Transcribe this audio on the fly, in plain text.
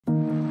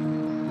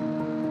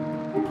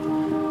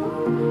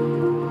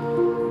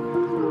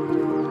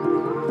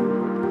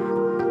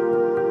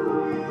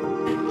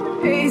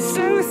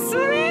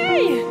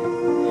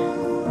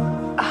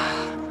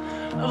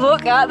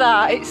Look at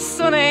that, it's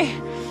sunny.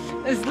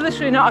 There's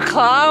literally not a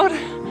cloud.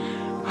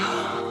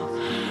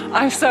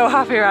 I'm so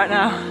happy right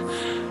now.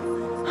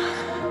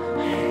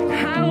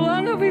 How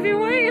long have we been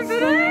waiting for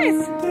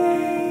this?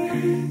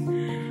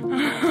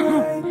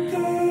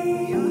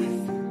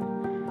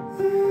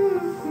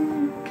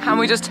 Can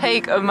we just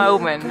take a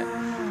moment?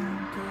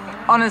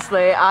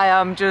 Honestly,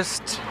 I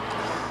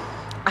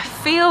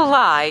feel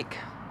like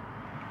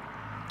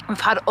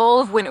we've had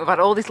all of winter, we've had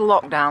all this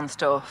lockdown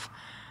stuff,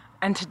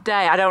 and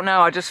today, I don't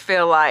know, I just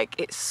feel like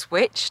it's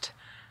switched.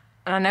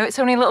 And I know it's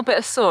only a little bit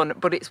of sun,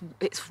 but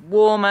it's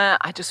warmer.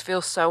 I just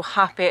feel so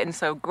happy and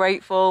so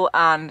grateful,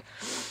 and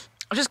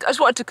I just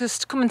wanted to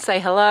just come and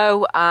say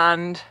hello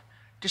and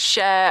just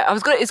share.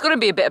 It's going to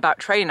be a bit about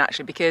training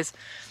actually, because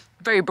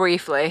very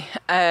briefly,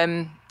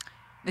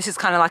 this is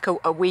kind of like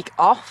a week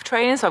off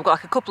training, so I've got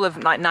like a couple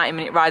of like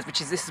 90-minute rides,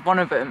 this is one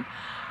of them,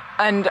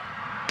 and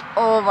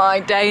oh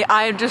my day,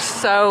 I am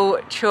just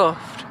so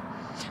chuffed.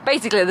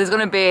 Basically, there's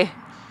going to be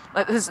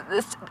like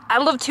I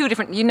love two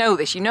different. You know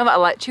this. You know that I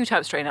like two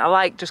types of training. I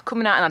like just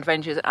coming out on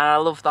adventures, and I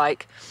love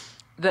like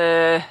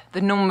the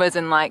numbers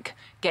and like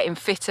getting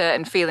fitter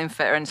and feeling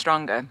fitter and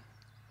stronger.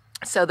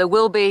 So there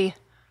will be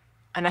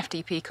an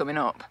FTP coming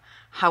up.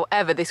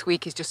 However, this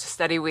week is just a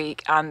steady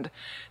week, and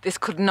this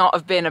could not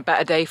have been a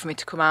better day for me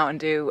to come out and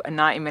do a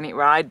 90-minute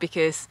ride,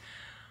 because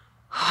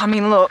I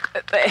mean, look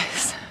at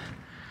this.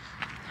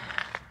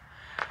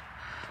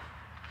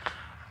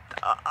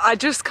 I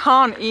just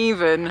can't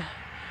even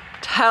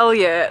tell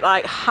you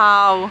like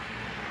how,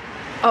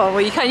 oh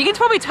well, you can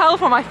probably tell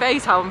from my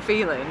face how I'm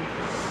feeling.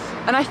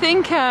 And I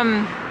think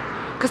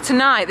because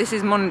tonight, this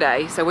is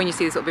Monday, so when you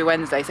see this it'll be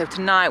Wednesday, so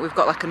tonight we've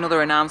got like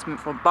another announcement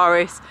from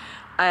Boris,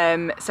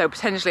 so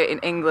potentially in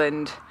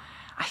England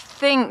I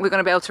think we're going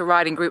to be able to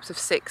ride in groups of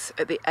 6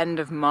 at the end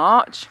of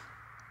March,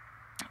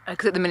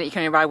 because at the minute you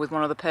can only ride with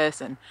one other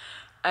person,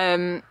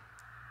 and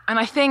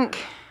I think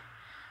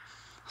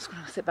I'm just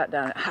going to sit back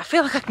down. I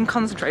feel like I can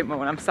concentrate more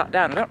when I'm sat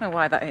down. I don't know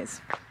why that is.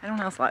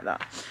 Anyone else like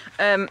that?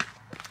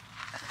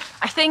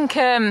 I think,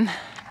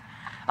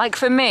 like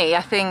for me,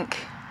 I think,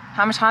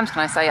 how many times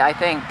can I say it? I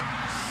think,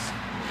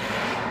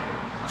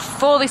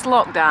 for this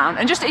lockdown,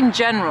 and just in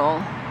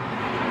general,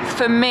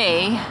 for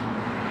me,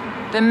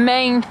 the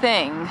main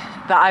thing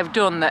that I've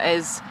done that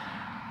is,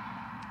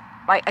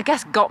 like, I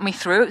guess got me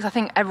through it, because I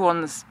think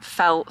everyone's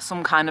felt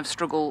some kind of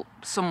struggle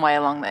some way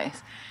along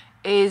this,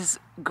 is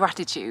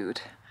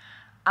gratitude.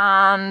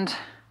 And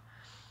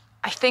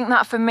I think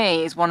that for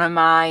me is one of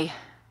my,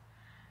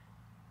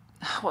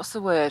 what's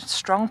the word,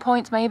 strong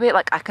points maybe?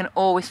 Like I can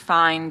always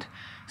find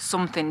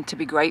something to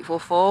be grateful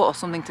for or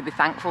something to be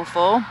thankful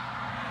for.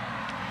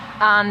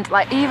 And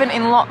like even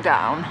in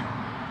lockdown,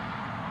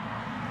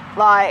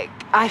 like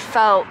I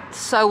felt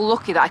so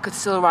lucky that I could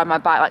still ride my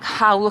bike. Like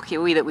how lucky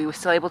were we that we were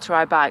still able to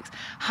ride bikes?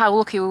 How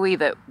lucky were we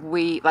that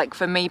we, like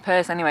for me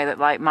personally anyway, that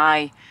like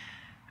my,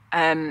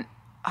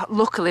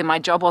 luckily my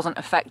job wasn't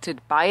affected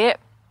by it.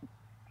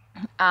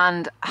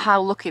 And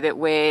how lucky that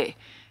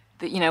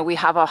you know, we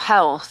have our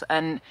health,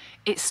 and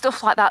it's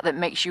stuff like that that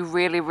makes you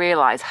really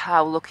realise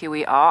how lucky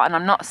we are. And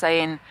I'm not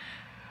saying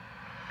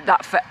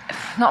that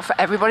not for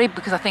everybody,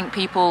 because I think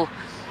people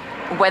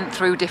went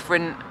through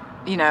different,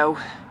 you know,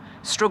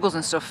 struggles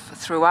and stuff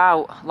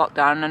throughout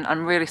lockdown, and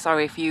I'm really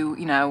sorry if you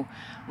know,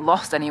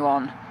 lost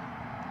anyone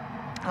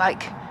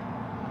like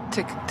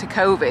to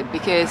COVID,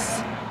 because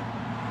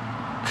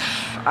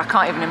I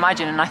can't even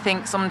imagine. And I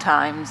think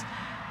sometimes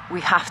we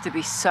have to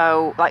be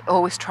so, like,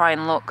 always try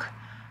and look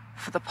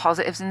for the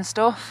positives and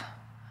stuff.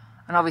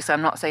 And obviously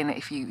I'm not saying that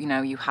if you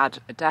know, you had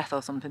a death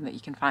or something that you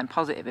can find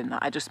positive in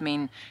that. I just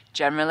mean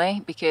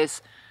generally,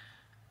 because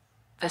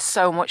there's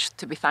so much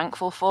to be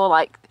thankful for.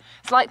 Like,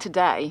 it's like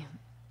today,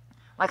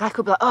 like I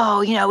could be like,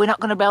 oh, you know, we're not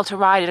going to be able to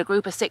ride in a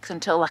group of 6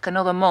 until like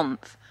another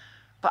month.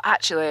 But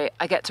actually,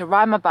 I get to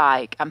ride my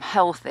bike, I'm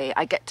healthy,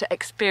 I get to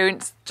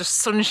experience just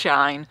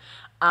sunshine,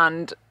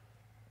 and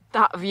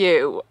that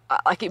view,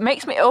 like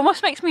it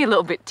almost makes me a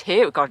little bit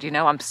teary. God, you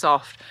know, I'm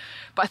soft.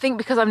 But I think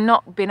because I've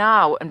not been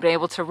out and been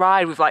able to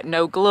ride with like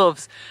no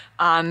gloves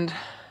and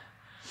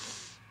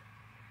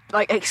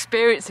like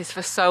experience this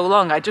for so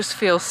long, I just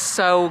feel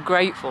so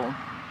grateful.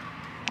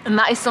 And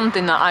that is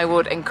something that I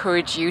would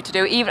encourage you to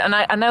do. Even, and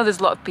I know there's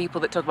a lot of people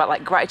that talk about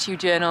like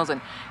gratitude journals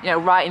and, you know,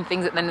 writing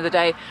things at the end of the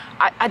day.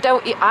 I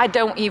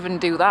don't even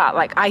do that.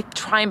 Like I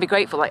try and be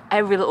grateful. Like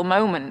every little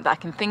moment that I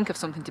can think of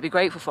something to be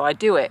grateful for, I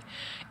do it.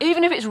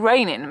 Even if it's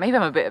raining, maybe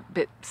I'm a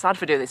bit sad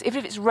for doing this. If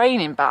it's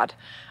raining bad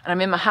and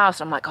I'm in my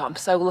house and I'm like, oh, I'm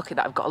so lucky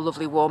that I've got a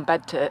lovely warm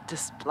bed to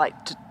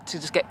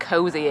just get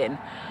cozy in,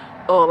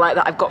 or like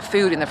that I've got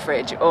food in the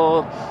fridge,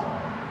 or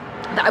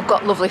that I've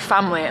got lovely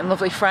family and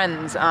lovely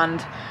friends,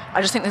 and I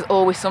just think there's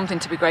always something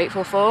to be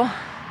grateful for.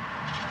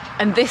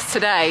 And this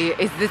today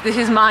is this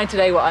is mine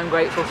today, what I'm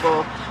grateful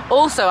for.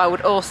 Also, I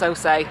would also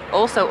say,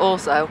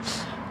 also,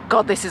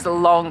 God, this is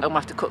long, I'm gonna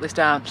have to cut this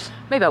down.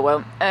 Maybe I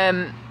won't.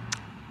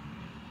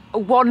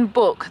 One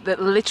book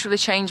that literally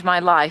changed my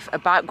life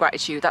about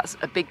gratitude, that's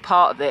a big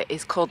part of it,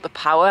 is called The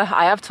Power.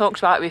 I have talked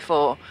about it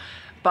before,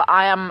 but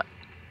I am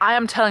I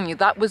am telling you,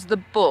 that was the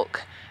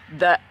book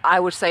that I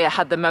would say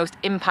had the most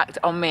impact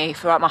on me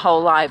throughout my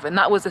whole life, and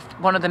that was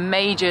one of the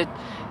major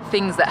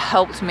things that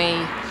helped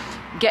me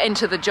get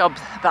into the job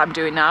that I'm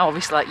doing now,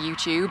 obviously like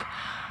YouTube,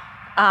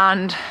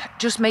 and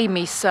just made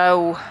me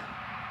so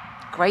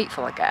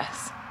grateful, I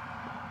guess.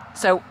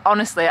 So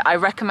honestly, I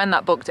recommend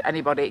that book to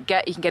anybody.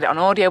 You can get it on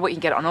audio, but you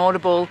can get it on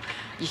Audible.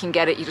 You can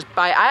get it, you just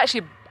buy it.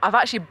 I've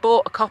actually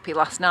bought a copy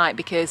last night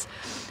because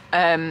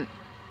I'm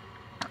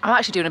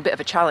actually doing a bit of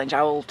a challenge.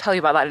 I will tell you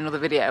about that in another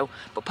video.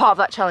 But part of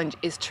that challenge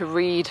is to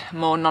read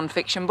more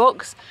non-fiction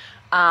books,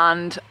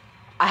 and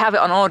I have it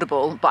on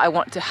Audible, but I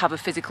want to have a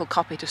physical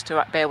copy just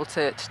to be able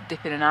to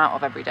dip in and out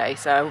of every day.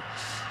 So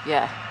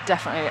yeah,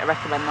 definitely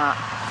recommend that.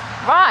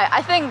 Right,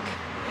 I think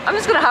I'm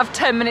just gonna have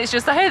 10 minutes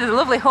just to, hey, there's a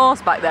lovely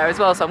horse back there as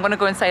well, so I'm gonna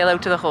go and say hello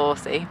to the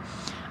horsey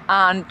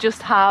and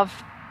just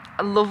have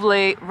a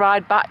lovely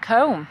ride back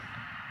home.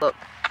 Look,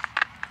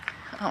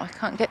 oh, I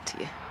can't get to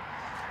you.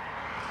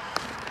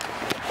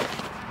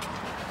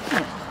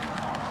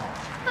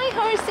 Hi,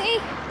 horsey.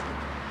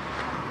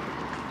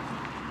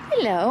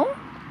 Hello.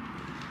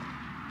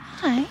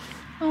 Hi.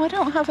 Oh, I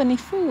don't have any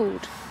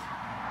food.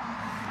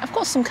 I've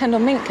got some Kendal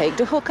mint cake.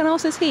 Can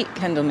horses eat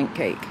Kendal mint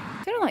cake?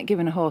 They don't like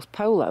giving a horse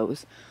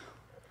polos.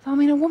 I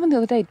mean, a woman the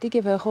other day did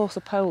give her horse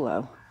a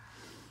polo.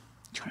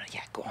 Do you want to,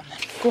 yeah, go on then.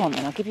 Go on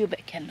then, I'll give you a bit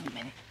of Kendal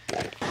mint.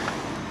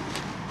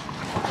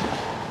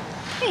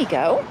 There you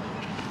go.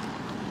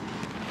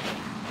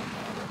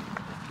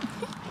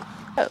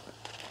 Oh,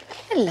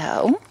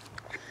 hello.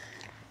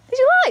 Did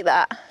you like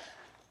that?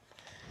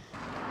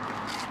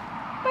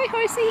 Right,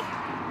 horsey.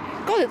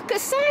 God, look at the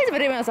size of it. I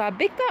didn't realize how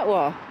big that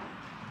was.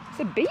 It's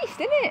a beast,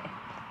 isn't it?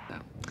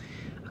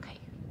 Okay,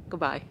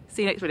 goodbye.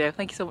 See you next video.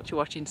 Thank you so much for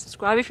watching.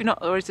 Subscribe if you're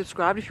not already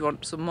subscribed, if you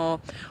want some more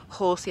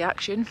horsey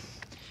action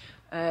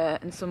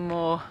and some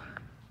more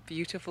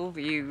beautiful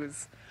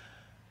views.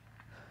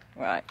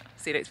 Right,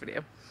 see you next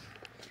video.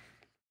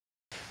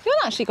 You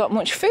haven't actually got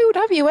much food,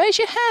 have you? Where's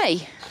your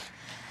hay?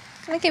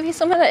 Can I give you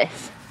some of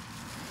this?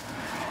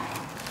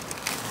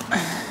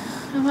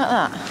 How about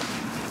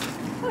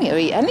that? Well, you'll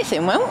eat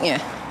anything, won't you?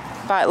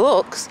 By it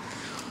looks.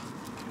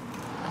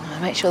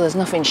 Make sure there's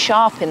nothing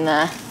sharp in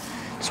there.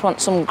 Just want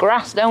some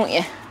grass, don't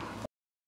you?